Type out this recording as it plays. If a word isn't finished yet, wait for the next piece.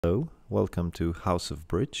Hello, welcome to House of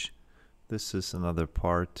Bridge. This is another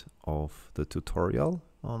part of the tutorial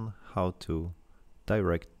on how to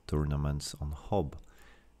direct tournaments on Hob.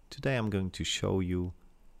 Today I'm going to show you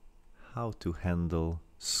how to handle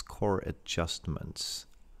score adjustments.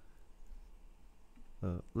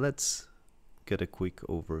 Let's get a quick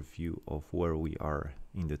overview of where we are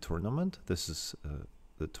in the tournament. This is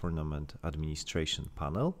the tournament administration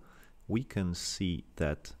panel. We can see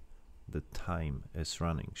that the time is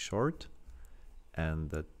running short and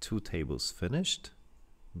the 2 tables finished,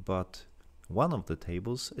 but one of the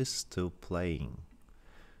tables is still playing.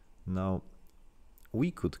 Now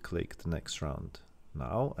we could click the next round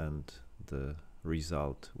now and the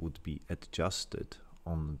result would be adjusted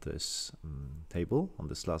on this table, on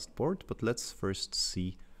this last board, but let's first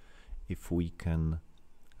see if we can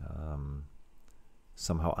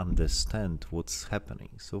somehow understand what's happening.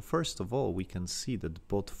 So first of all, we can see that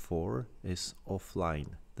bot 4 is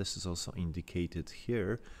offline. This is also indicated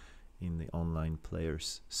here in the online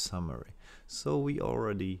players summary. So we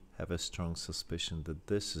already have a strong suspicion that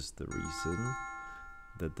this is the reason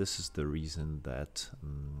that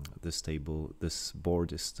this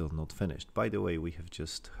board is still not finished. By the way, we have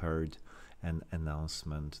just heard an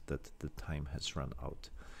announcement that the time has run out.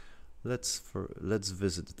 Let's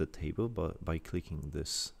visit the table by clicking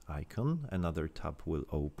this icon. Another tab will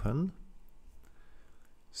open.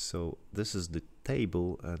 So this is the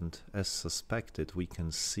table, and as suspected, we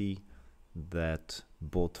can see that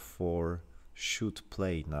bot 4 should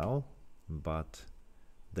play now, but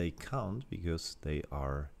they can't because they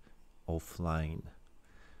are offline.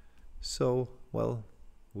 So, well,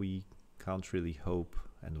 we can't really hope,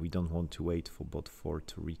 and we don't want to wait for bot 4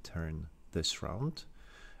 to return this round.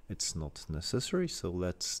 It's not necessary, so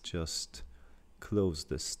let's just close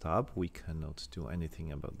this tab. We cannot do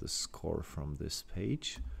anything about the score from this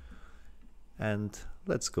page. And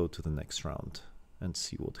let's go to the next round and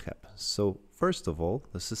see what happens. So first of all,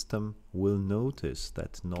 the system will notice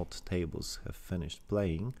that not tables have finished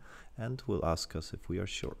playing and will ask us if we are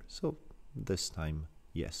sure. So this time,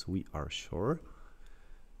 yes, we are sure.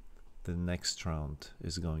 The next round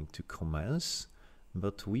is going to commence,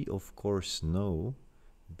 but we of course know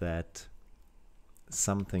that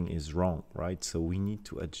something is wrong, right? So we need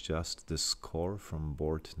to adjust the score from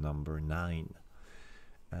board number 9.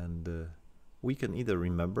 And we can either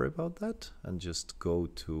remember about that and just go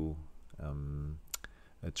to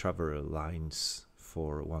traveler lines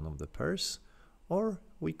for one of the pairs, or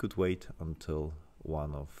we could wait until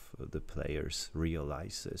one of the players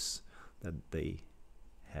realizes that they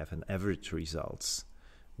have an average results,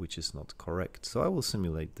 which is not correct. So I will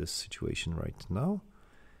simulate this situation right now.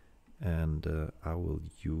 And I will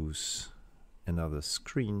use another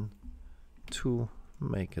screen to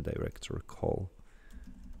make a director call.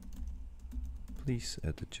 Please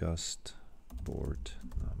adjust board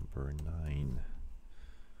number 9.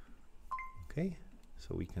 Okay,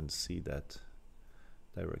 so we can see that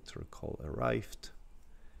director call arrived.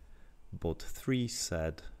 Bot 3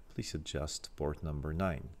 said, please adjust board number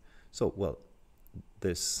 9. So, well,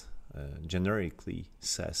 this generically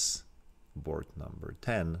says board number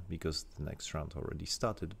 10 because the next round already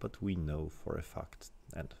started, but we know for a fact,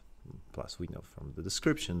 and plus we know from the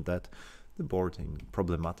description, that the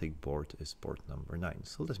problematic board is board number 9.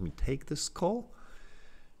 So let me take this call,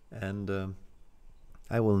 and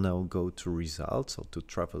I will now go to results, or to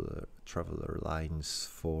traveler lines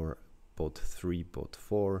for bot 3, bot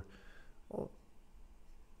 4,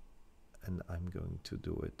 and I'm going to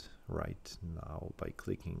do it right now by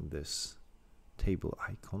clicking this table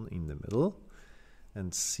icon in the middle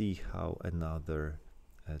and see how another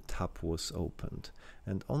tab was opened.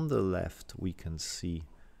 And on the left we can see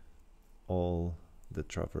all the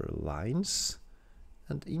traveler lines,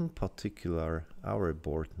 and in particular our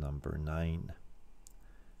board number 9.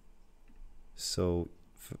 So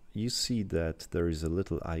you see that there is a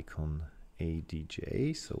little icon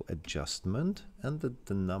ADJ, so adjustment, and that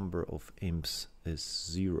the number of imps is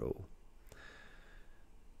 0.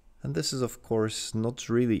 And this is of course not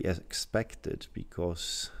really as expected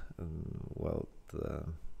because, well,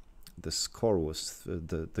 the score was,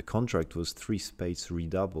 the contract was 3 spades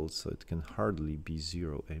redoubled, so it can hardly be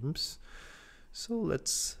 0 imps. So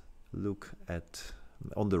let's look at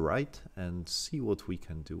on the right and see what we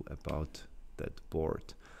can do about that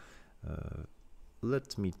board.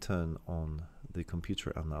 Let me turn on the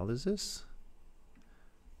computer analysis,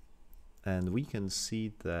 and we can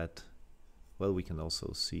see that, well, we can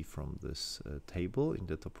also see from this table in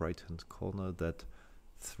the top right hand corner that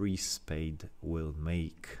 3 spade will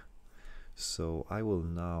make. So I will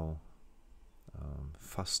now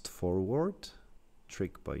fast forward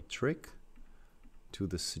trick by trick to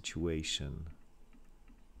the situation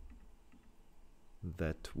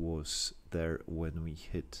that was there when we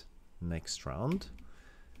hit next round,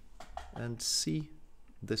 and see,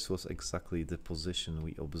 this was exactly the position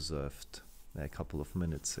we observed a couple of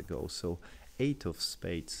minutes ago. So 8 of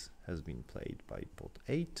spades has been played by pot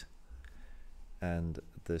 8, and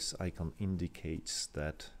this icon indicates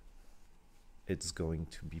that it's going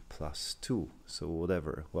to be +2. So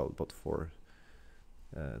whatever, well, pot 4,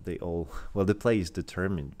 they all, well, the play is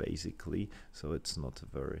determined basically, so it's not a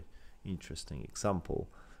very interesting example,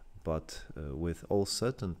 but with all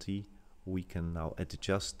certainty we can now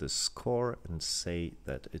adjust the score and say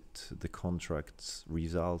that the contract's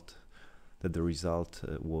result, that the result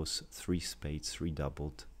was 3 spades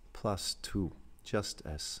redoubled +2, just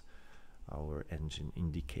as our engine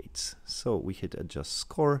indicates. So we hit adjust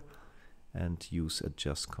score and use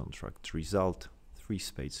adjust contract result, 3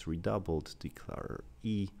 spades redoubled, declare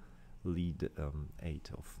E, lead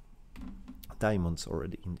 8 of diamonds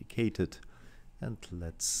already indicated, and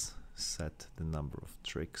let's set the number of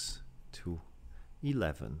tricks to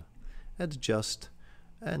 11. Adjust,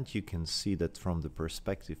 and you can see that from the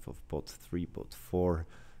perspective of pot 3, pot 4,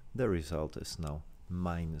 the result is now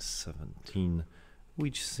 -17,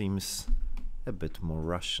 which seems a bit more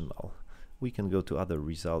rational. We can go to other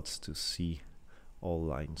results to see all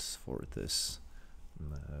lines for this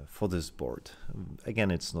board.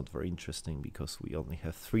 Again, it's not very interesting because we only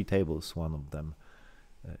have 3 tables. One of them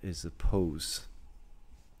is a pose.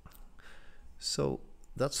 So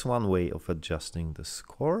that's one way of adjusting the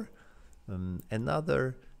score.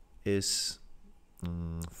 Another is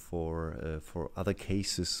for other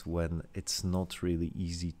cases when it's not really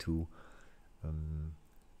easy to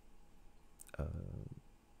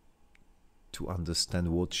understand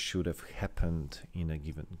what should have happened in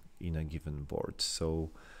a given board.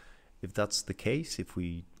 So if that's the case, if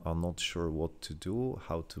we are not sure what to do,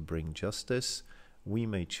 how to bring justice, we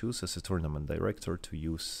may choose as a tournament director to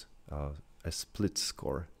use a split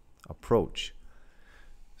score approach.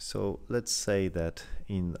 So let's say that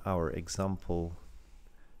in our example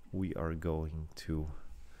we are going to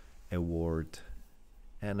award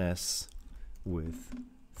NS with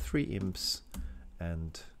 3 imps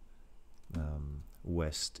and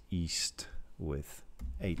West East with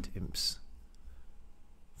 8 imps.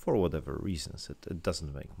 For whatever reasons, it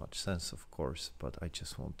doesn't make much sense, of course, but I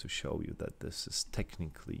just want to show you that this is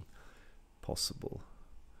technically possible,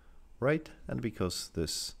 right? And because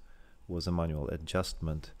this was a manual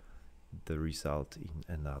adjustment, the result in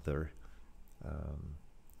another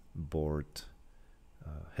board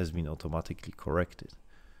has been automatically corrected.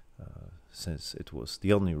 Since it was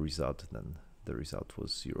the only result, then the result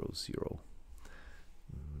was 0-0,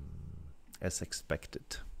 as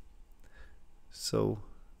expected. So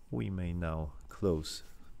we may now close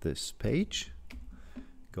this page,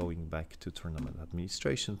 going back to tournament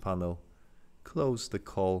administration panel, close the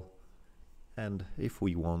call, and if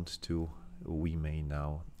we want to, we may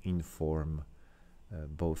now inform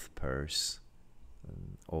both pairs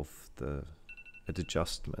of the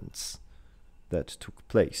adjustments that took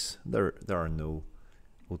place. There are no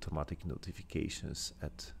automatic notifications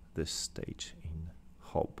at this stage in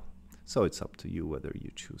Hob, so it's up to you whether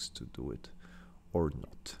you choose to do it or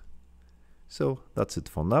not. So that's it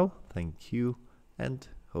for now. Thank you, and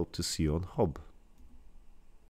hope to see you on Hob.